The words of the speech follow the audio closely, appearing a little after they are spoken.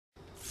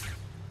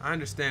I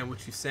understand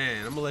what you're saying.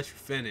 I'm gonna let you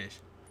finish.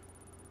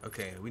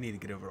 Okay, we need to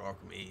get over to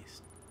Arkham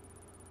East.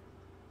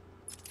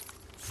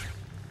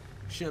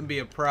 Shouldn't be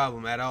a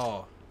problem at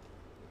all.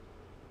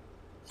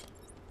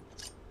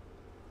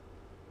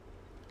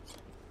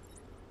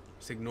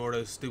 Just ignore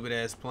those stupid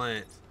ass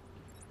plants.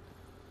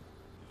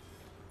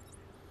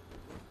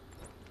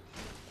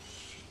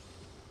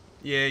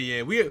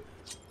 Yeah, I'm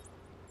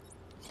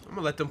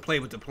gonna let them play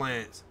with the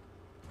plants.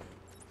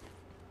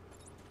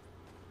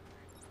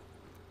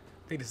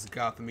 I think this is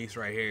Gotham East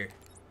right here.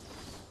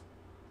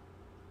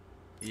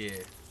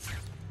 Yeah.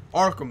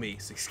 Arkham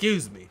East,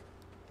 excuse me.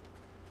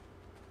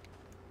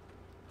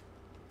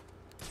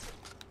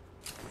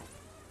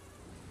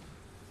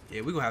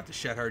 Yeah, we're gonna have to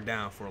shut her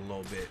down for a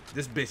little bit.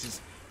 This bitch is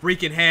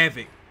wreaking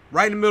havoc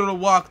right in the middle of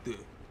the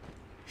walkthrough.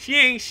 She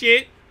ain't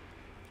shit.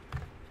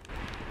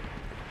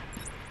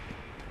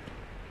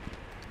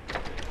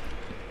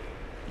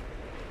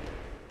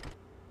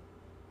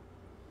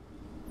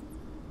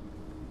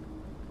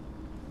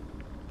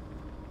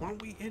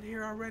 Weren't we in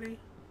here already?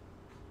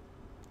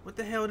 What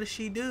the hell does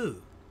she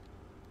do?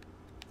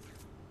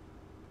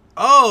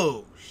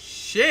 Oh,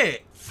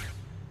 shit.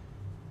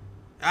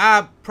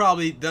 I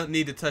probably don't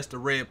need to touch the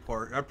red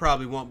part. I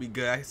probably won't be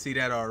good. I can see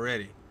that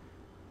already.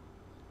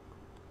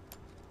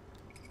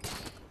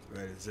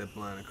 Ready to zip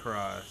line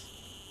across.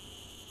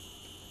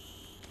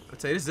 I'll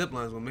tell you, this zip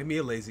line's gonna make me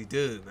a lazy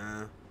dude,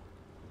 man.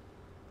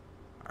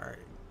 Alright.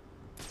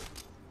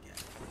 Yeah.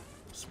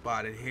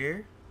 Spot in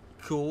here.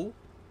 Cool.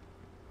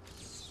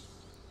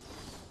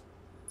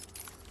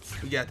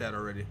 We got that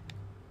already.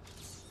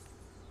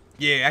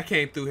 Yeah, I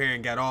came through here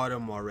and got all of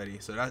them already.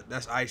 So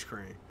that's ice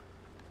cream.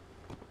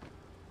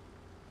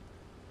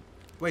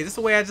 Wait, is this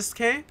the way I just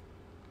came?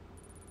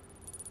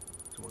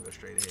 Just wanna go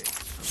straight ahead.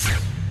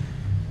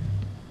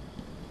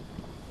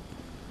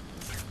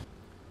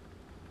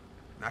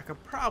 Now I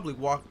could probably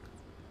walk.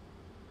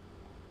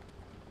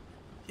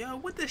 Yo,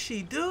 what does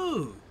she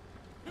do?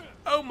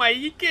 Oh my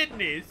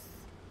goodness.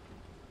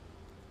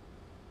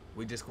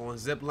 We just gonna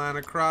zip line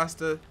across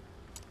to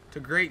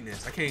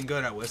greatness. I can't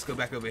go that way. Let's go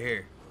back over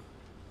here.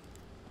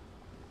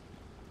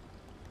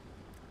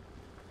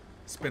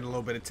 Spend a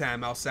little bit of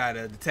time outside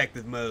of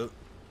detective mode.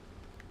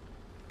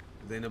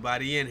 There's ain't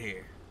nobody in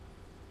here.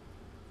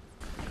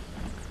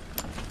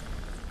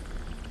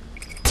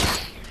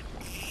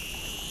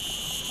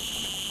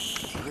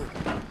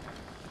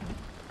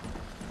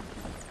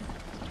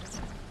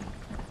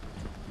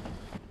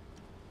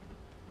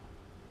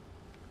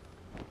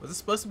 Was it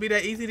supposed to be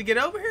that easy to get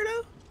over here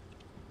though?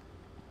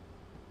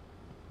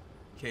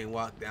 Can't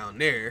walk down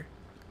there.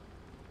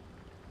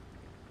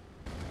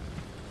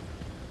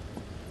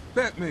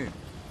 Batman!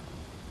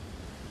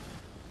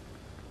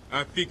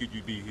 I figured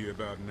you'd be here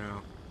about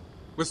now.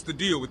 What's the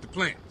deal with the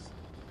plants?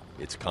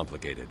 It's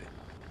complicated.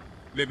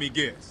 Let me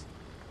guess.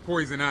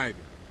 Poison Ivy.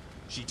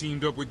 She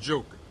teamed up with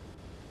Joker.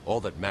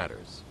 All that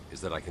matters is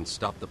that I can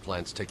stop the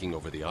plants taking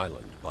over the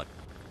island, but...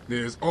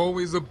 There's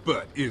always a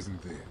but,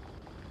 isn't there?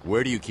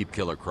 Where do you keep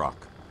Killer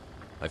Croc?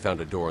 I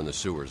found a door in the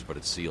sewers, but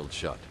it's sealed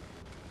shut.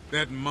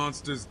 That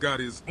monster's got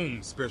his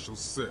own special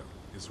cell.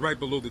 It's right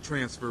below the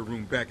transfer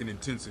room back in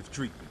intensive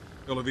treatment.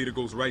 Elevator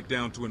goes right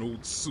down to an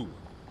old sewer.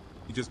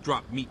 You just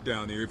drop meat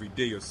down there every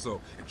day or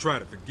so and try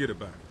to forget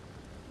about it.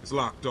 It's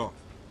locked off.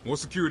 More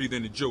security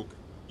than the Joker.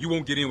 You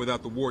won't get in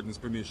without the warden's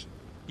permission.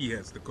 He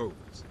has the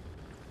codes.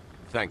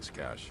 Thanks,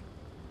 Cash.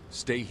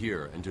 Stay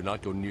here and do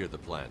not go near the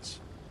plants.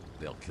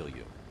 They'll kill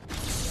you.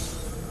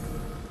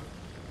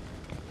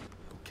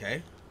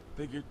 Okay.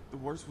 Figured the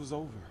worst was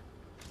over.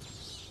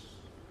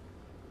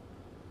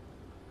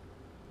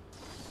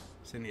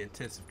 It's in the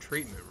intensive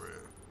treatment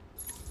room.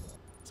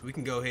 So we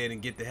can go ahead and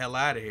get the hell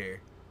out of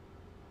here.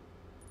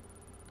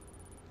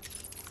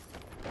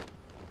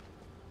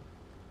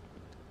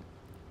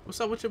 What's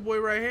up with your boy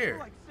right here? We're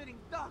like sitting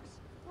ducks.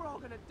 We're all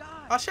gonna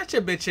die. Oh, shut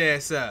your bitch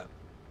ass up.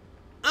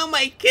 Oh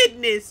my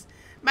goodness.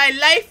 My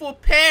life will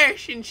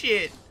perish and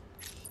shit.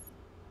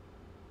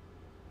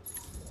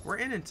 We're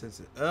in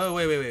intensive. Oh,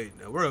 wait.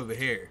 No, we're over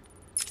here.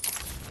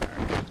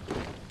 Alright.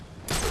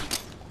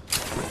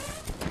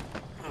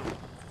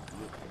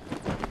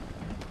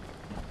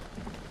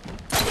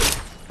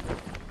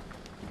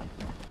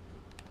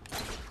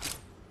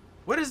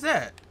 What is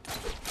that?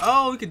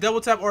 Oh, you can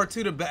double tap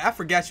R2 to back. I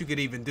forgot you could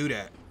even do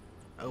that.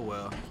 Oh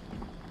well.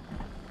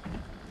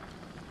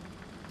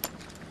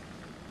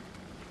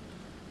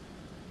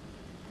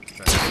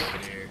 Over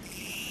there.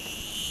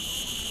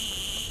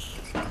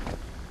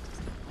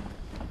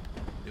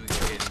 Do we go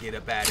ahead and get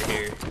up out of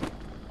here?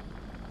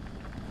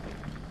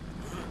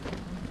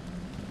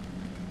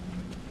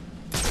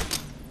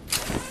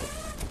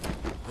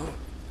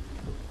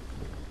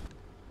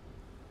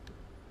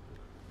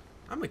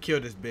 I'm gonna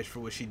kill this bitch for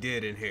what she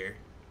did in here.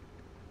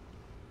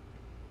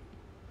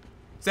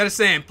 Instead of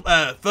saying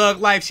thug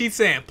life, she's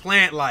saying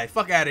plant life.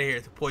 Fuck out of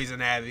here,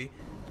 Poison Ivy.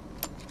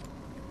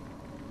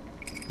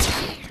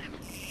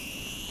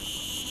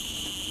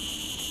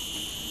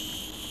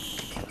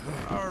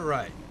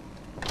 Alright.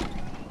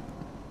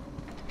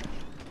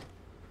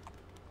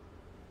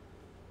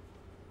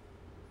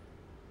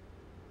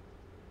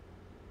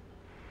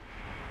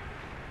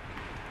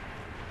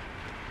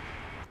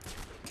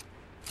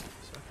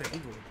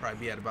 think we're gonna probably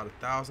be at about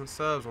 1,000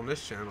 subs on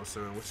this channel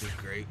soon, which is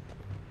great.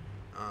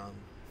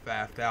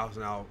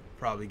 5,000, I'll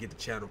probably get the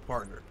channel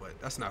partner, but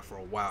that's not for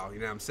a while. You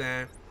know what I'm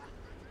saying?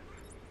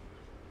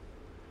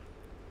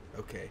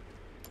 Okay.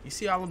 You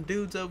see all them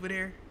dudes over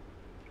there?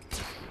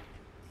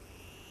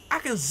 I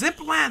can zip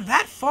line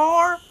that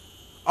far?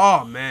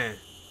 Oh man.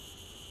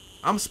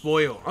 I'm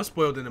spoiled. I'm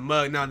spoiled in the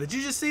mug. Now, did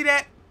you just see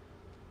that?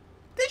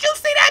 Did you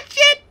see that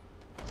shit?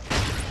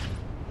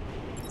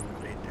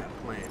 Made that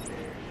plan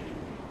there.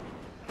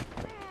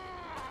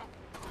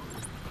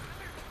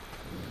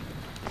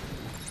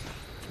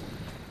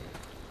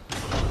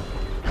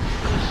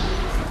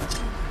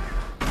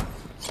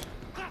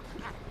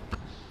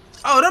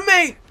 Oh, them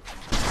ain't.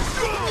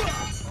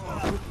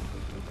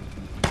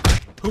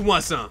 Who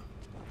wants some?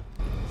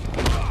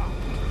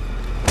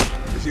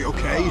 Is he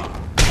okay?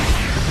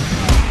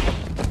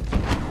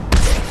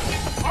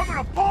 I'm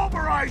gonna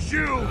pulverize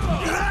you!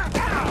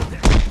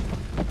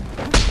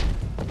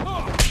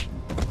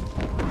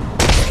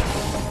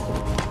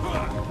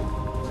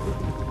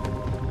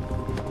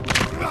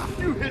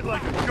 You hit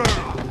like a girl.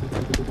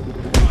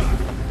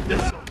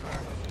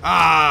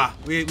 Ah,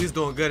 we was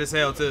doing good as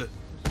hell too.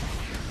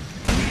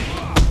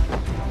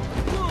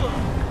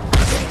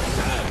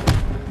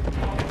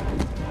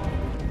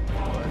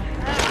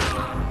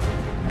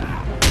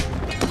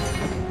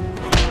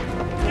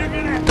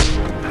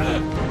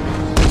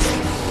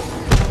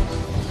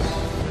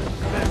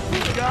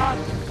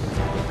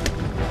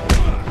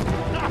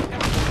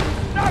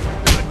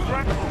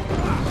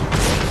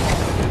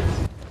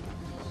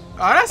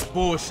 Oh, that's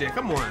bullshit.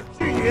 Come on.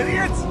 You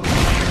idiots!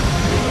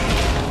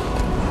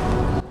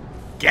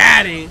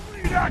 Got him.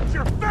 Bleed out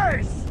your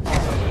face!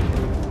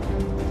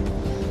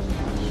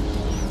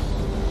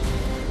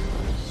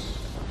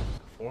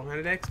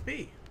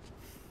 XP.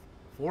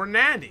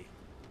 490.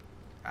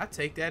 I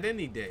take that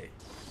any day,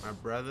 my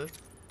brother.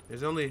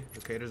 There's only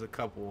there's a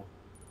couple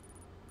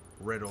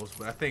riddles,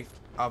 but I think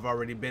I've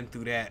already been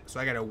through that, so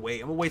I gotta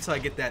wait. I'm gonna wait till I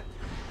get that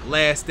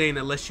last thing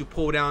that lets you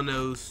pull down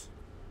those.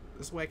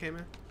 This is the way I came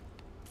in.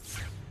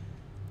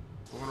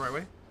 Going the right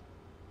way?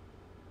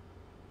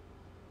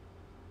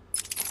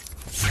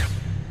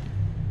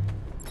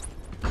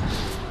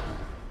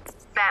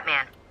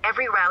 Batman,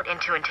 every route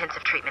into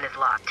intensive treatment is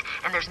locked,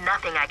 and there's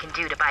nothing I can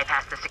do to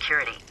bypass the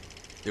security.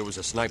 There was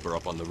a sniper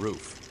up on the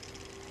roof.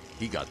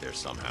 He got there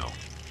somehow.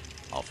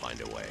 I'll find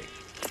a way.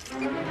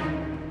 Okay,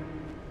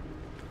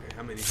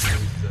 how many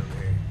things is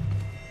over here?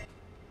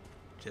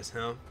 Just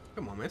him?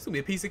 Come on, man. It's gonna be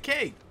a piece of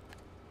cake.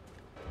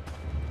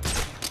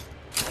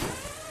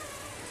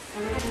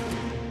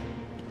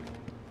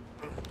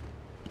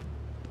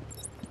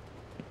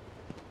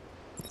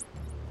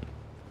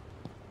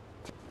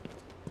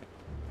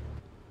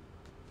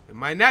 It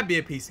might not be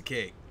a piece of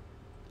cake.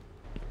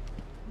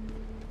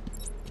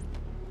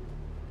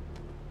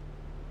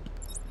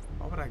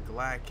 Why would I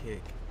glide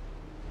kick?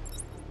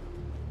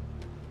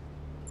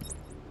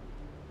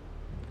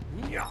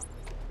 Yeah.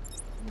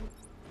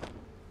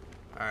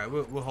 Alright,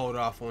 we'll hold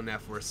off on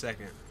that for a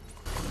second.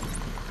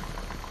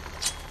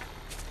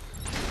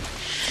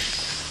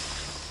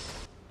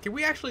 Can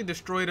we actually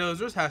destroy those?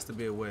 There has to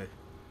be a way.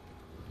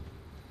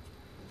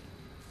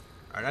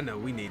 Alright, I know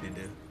what we need to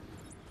do.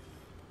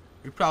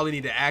 We probably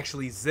need to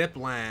actually zip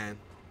line.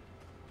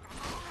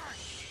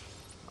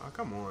 Oh,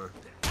 come on.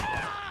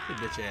 Get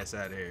bitch ass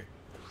out of here.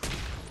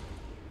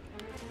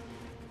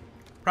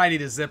 Probably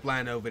need a zip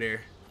line over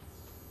there.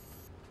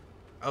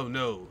 Oh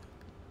no.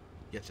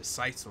 You got your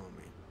sights on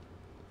me.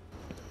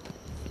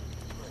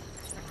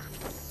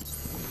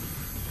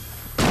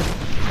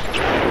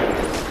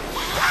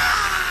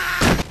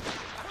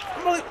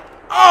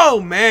 Oh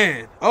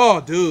man.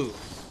 Oh dude.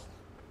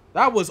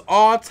 That was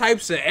all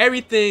types of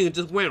everything that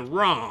just went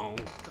wrong.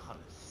 Gotta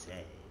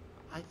say,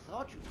 I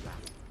thought you got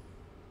it.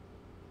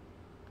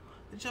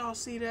 Did y'all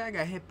see that? I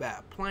got hit by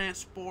a plant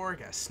spore,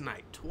 got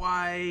sniped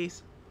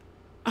twice.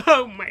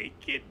 Oh my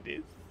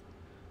goodness.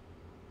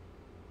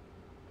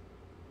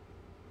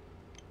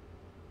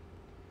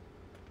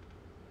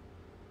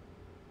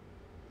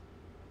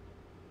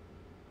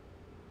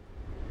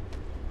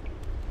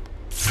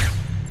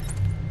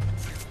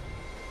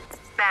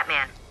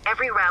 Batman,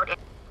 every route in...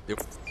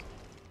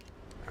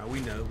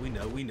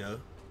 We know.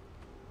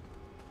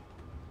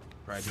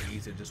 Probably be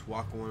easier to just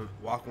walk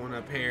on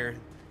up here.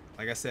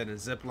 Like I said, and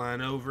zip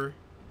line over.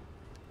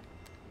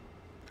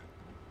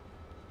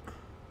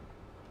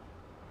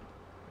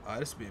 Oh,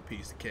 this would be a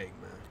piece of cake,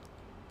 man.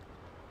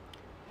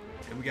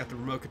 And we got the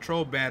remote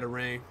control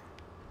batarang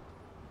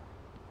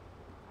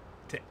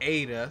to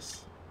aid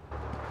us.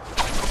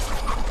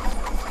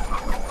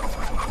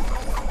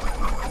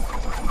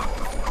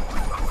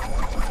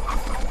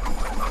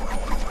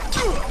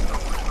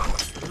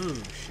 Ooh,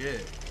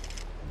 shit.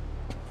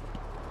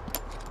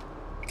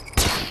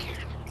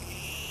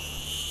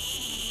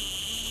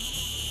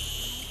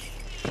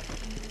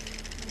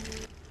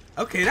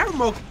 Okay, that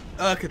remote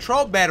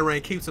control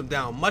batarang keeps them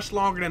down much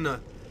longer than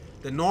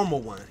the normal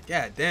one.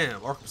 God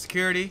damn, Arkham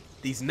Security,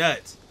 these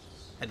nuts.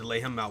 Had to lay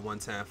him out one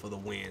time for the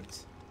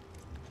wins.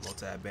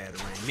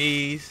 Multi-batarang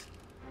knees.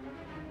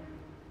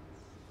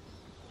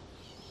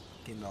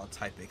 Getting all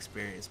type of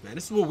experience, man.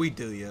 This is what we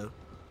do, yo.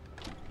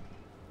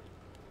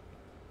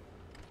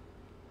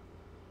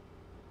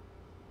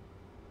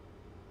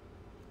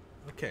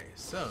 Okay,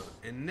 so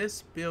in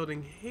this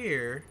building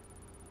here,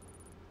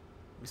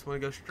 we just want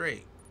to go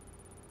straight.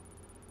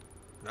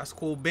 That's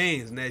cool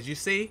beans, and as you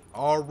see,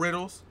 all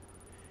riddles.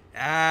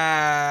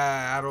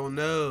 I don't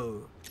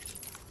know.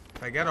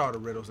 I got all the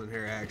riddles in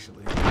here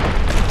actually.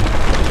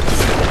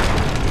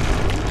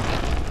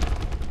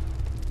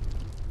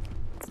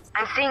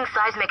 I'm seeing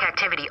seismic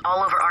activity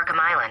all over Arkham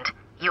Island.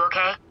 You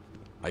okay?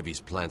 Ivy's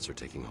plants are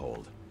taking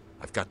hold.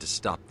 I've got to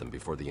stop them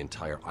before the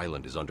entire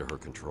island is under her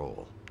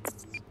control.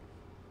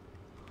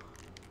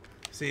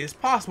 See, it's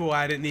possible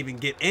I didn't even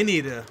get any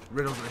of the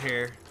riddles in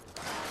here.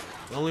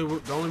 The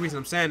only reason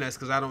I'm saying that is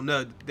because I don't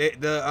know.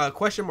 The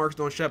question marks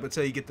don't show up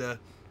until you get the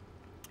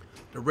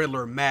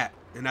Riddler map,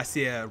 and I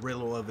see a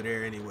riddle over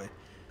there anyway.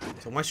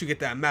 So once you get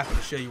that map,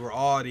 it'll show you where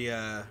all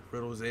the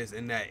riddles is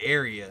in that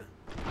area.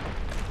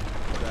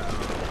 But,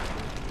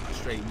 I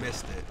straight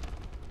missed it,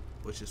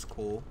 which is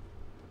cool.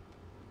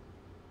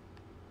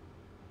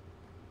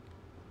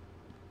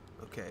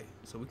 Okay,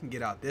 so we can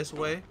get out this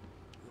way.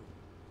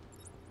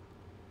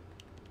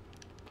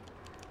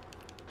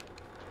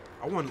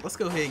 Let's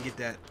go ahead and get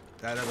that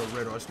other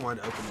riddle. I just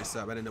wanted to open this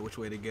up. I didn't know which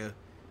way to go.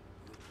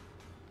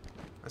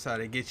 That's how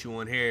they get you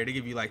on here. They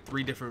give you like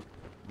 3 different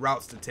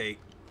routes to take.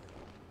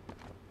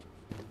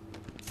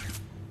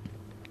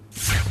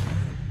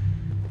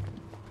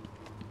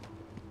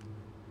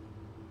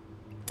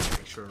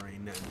 Make sure there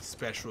ain't nothing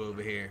special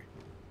over here.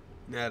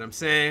 You know what I'm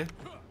saying?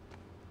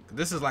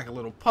 This is like a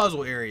little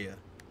puzzle area.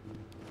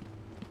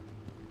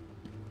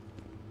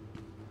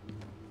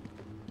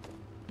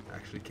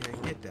 Actually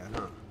can't get that,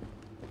 huh?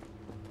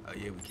 Oh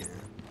yeah, we can.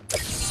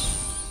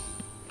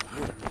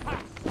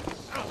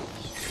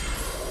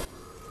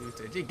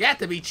 You got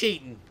to be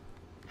cheating.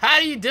 How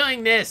are you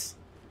doing this?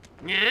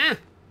 Yeah.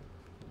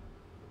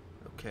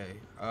 Okay.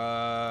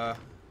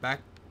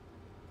 Back.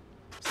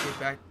 Let's get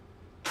back.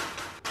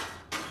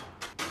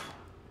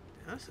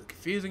 That's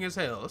confusing as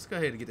hell. Let's go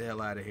ahead and get the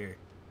hell out of here.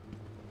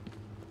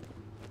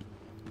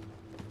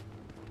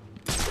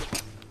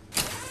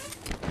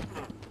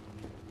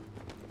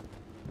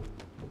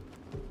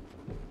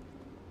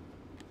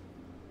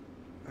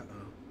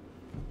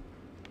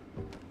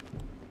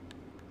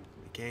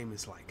 Game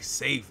is like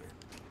saving.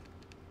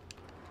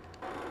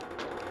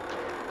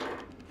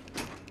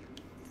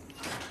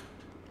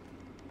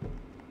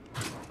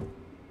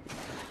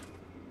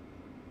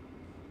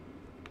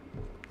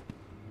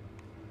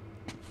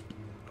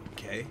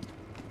 Okay.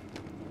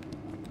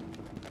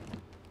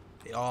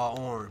 They all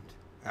armed.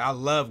 I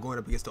love going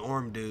up against the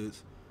armed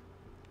dudes.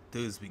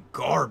 Dudes be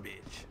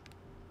garbage.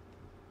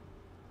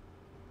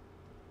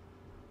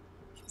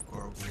 Some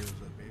gargoyles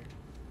up here.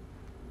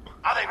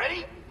 Are they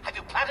ready? Have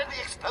you planted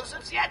the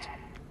explosives yet?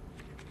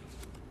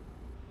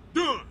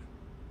 Done!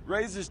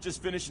 Razor's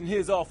just finishing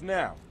his off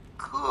now.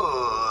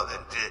 Good.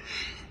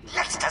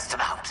 Let's test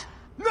them out.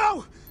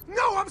 No!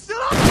 No, I'm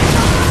still up!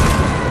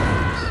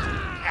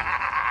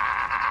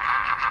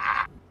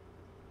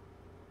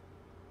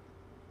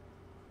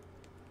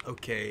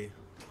 Okay.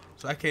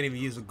 So I can't even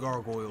use the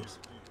gargoyles.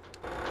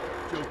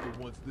 Joker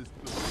wants this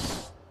building.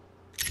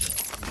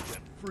 We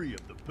get free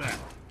of the back.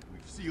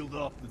 We've sealed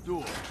off the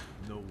door.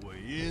 No way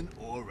in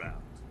or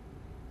out.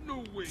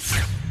 No way he's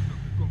gonna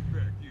come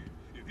back in.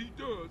 If he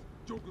does,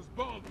 Joker's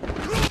bound to...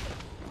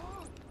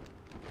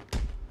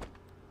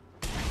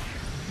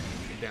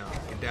 Get down,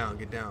 get down,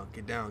 get down,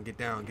 get down, get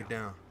down, get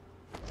down.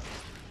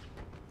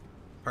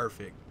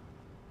 Perfect.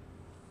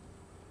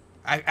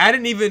 I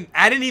didn't even,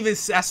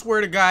 I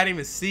swear to God, I didn't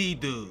even see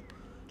dude.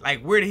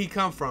 Like, where did he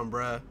come from,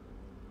 bruh?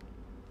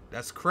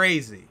 That's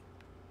crazy.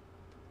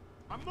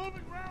 I'm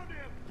moving around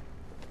him!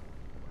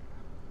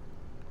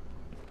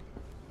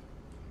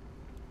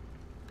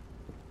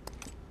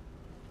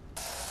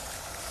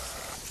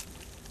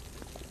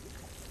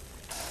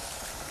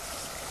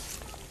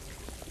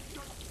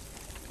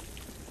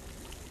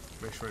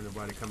 Make sure ain't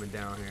nobody coming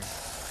down here.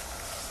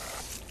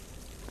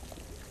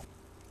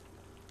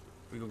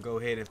 We gonna go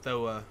ahead and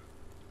throw a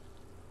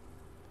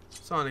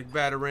sonic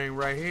batarang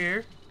right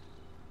here.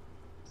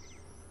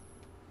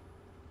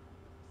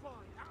 Fine,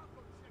 I'll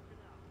go check it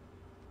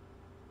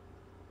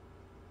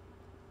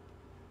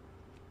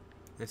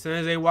out. As soon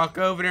as they walk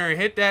over there and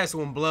hit that, it's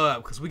gonna blow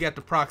up because we got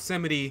the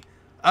proximity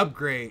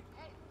upgrade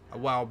a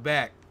while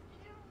back.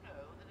 Did you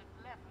know that if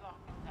left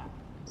locked up,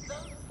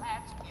 those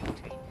plants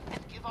mutate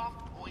and give off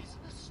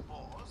poisonous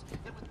spores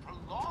that with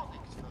prolonged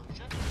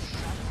exposure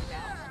shut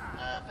down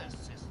the nervous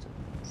system?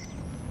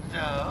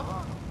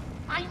 No?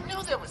 I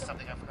knew there was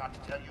something I forgot to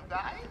tell you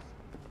guys.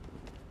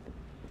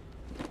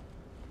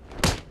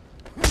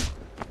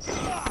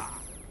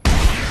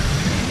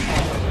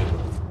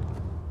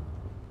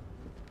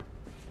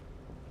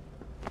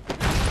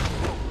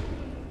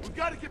 We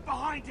gotta get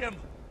behind him!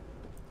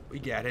 We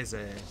got his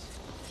ass.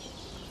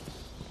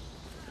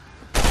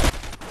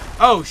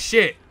 Oh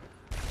shit!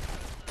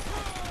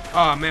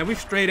 Oh man, we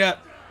straight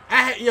up.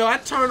 I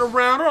turned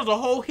around. There was a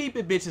whole heap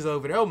of bitches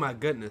over there. Oh my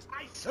goodness.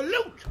 I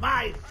Salute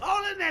my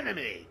fallen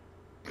enemy!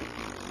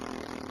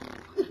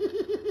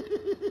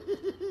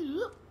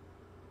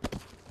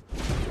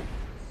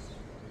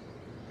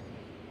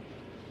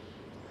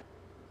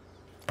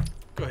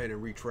 Go ahead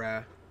and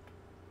retry.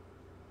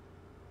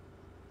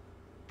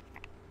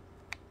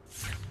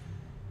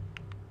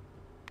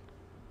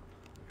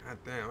 God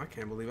damn, I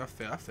can't believe I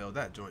failed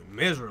that joint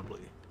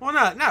miserably. Well,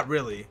 not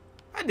really.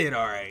 I did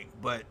alright,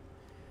 but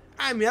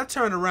I mean, I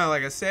turned around,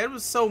 like I said, it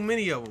was so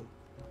many of them.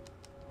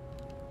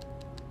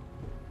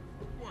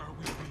 Why are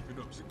we beefing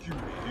up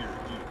security here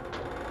again?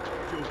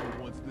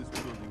 Joker wants this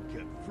building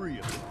kept free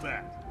of the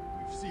bat.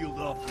 We've sealed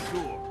off the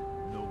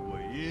door. No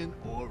way in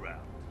or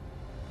out.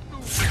 No,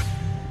 nothing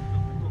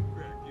come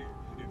back in.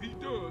 If he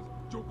does,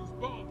 Joker's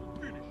bound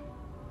to finish him.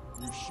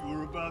 You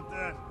sure about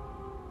that?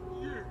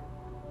 Yeah.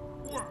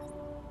 Why?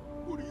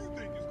 What do you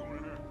think is gonna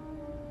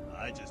happen?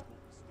 I just hope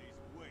he stays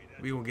away.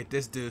 We gonna get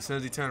this dude as soon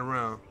as he turn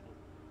around.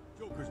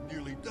 Joker's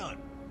nearly done.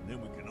 And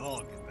then we can all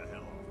get the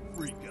hell off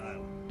Freak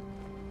Island.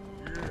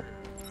 Yeah,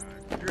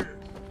 I guess.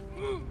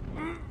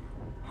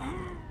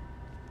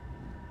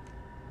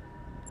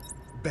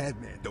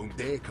 Batman don't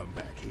dare come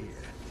back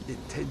here.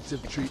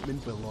 Intensive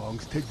treatment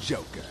belongs to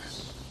Joker.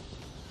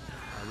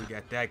 Alright, we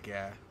got that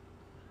guy.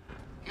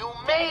 You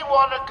may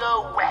want to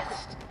go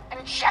west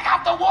and check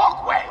out the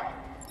walkway.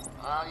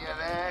 While you're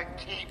there,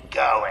 keep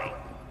going.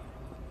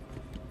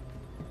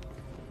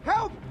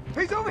 Help!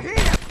 He's over here!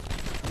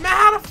 Man,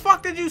 how the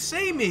fuck did you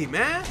see me,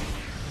 man?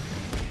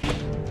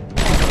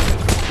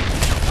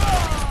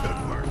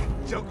 Good work.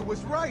 Joker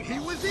was right. He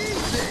was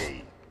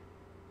easy.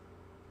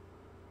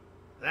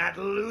 That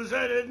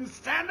loser didn't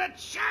stand a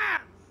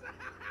chance.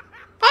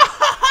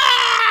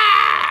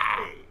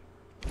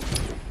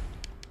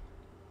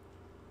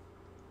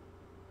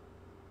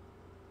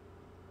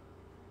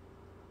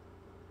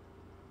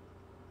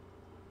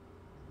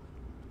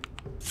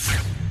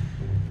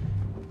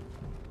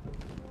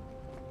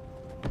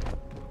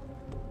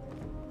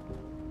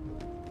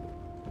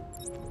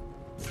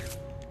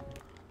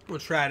 We'll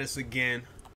try this again.